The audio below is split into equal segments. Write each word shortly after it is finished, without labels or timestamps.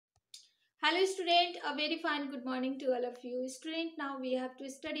Hello student, a very fine good morning to all of you. Student, now we have to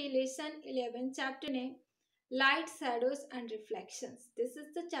study lesson 11, chapter name, light, shadows and reflections. This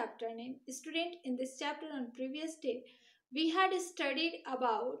is the chapter name. Student, in this chapter on previous day, we had studied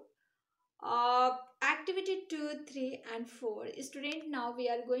about activity 2, 3 and 4. Student, now we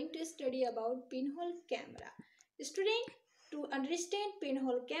are going to study about pinhole camera. Student, to understand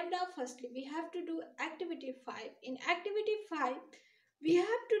pinhole camera, firstly we have to do activity 5. In activity 5, we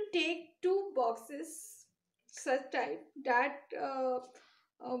have to take two boxes such type that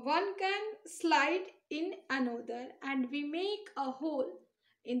one can slide in another, and we make a hole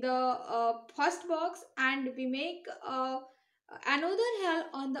in the first box, and we make another hole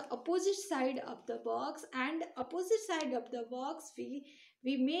on the opposite side of the box, and opposite side of the box we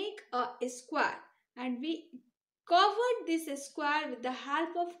make a square, and we covered this square with the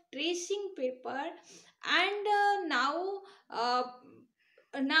help of tracing paper. And uh, now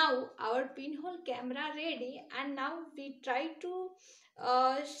our pinhole camera ready, and now we try to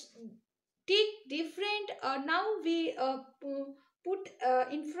take different now we put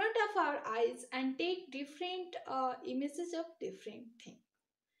in front of our eyes and take different images of different thing.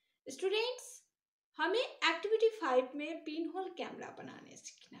 Students, हमें activity 5 में pin hole camera बनाने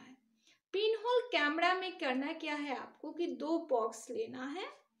सीखना है। Pin hole camera में करना क्या है आपको कि दो बॉक्स लेना है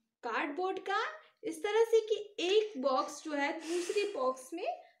कार्डबोर्ड का, इस तरह से कि एक बॉक्स जो है दूसरी बॉक्स में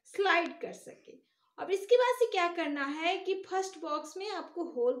स्लाइड कर सके। अब इसके बाद से क्या करना है कि फर्स्ट बॉक्स में आपको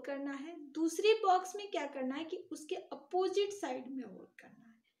होल करना है, दूसरी बॉक्स में क्या करना है कि उसके अपोजिट साइड में होल करना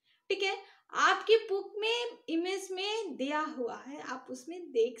है। ठीक है, आपके बुक में इमेज में दिया हुआ है, आप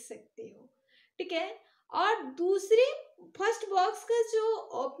उसमें देख सकते हो। ठीक है, और दूसरे फर्स्ट बॉक्स का जो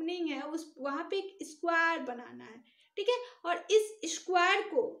ओपनिंग है उस वहां पे एक स्क्वायर बनाना है। ठीक है, और इस स्क्वायर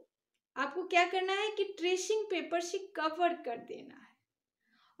को आपको क्या करना है कि ट्रेसिंग पेपर से कवर कर देना है,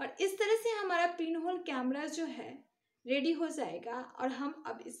 और इस तरह से हमारा पिन होल कैमरा जो है रेडी हो जाएगा। और हम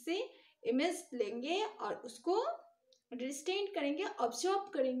अब इससे इमेज लेंगे और उसको डिस्टेंट करेंगे, ऑब्जर्व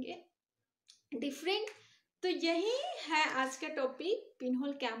करेंगे डिफरेंट। तो यही है आज का टॉपिक, पिन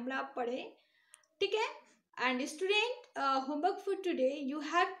होल कैमरा पढ़े। ठीक है, and student, homework for today, you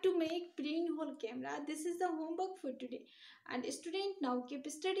have to make pinhole camera. This is the homework for today. And student, now keep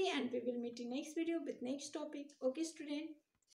study and we will meet in next video with next topic. Okay student.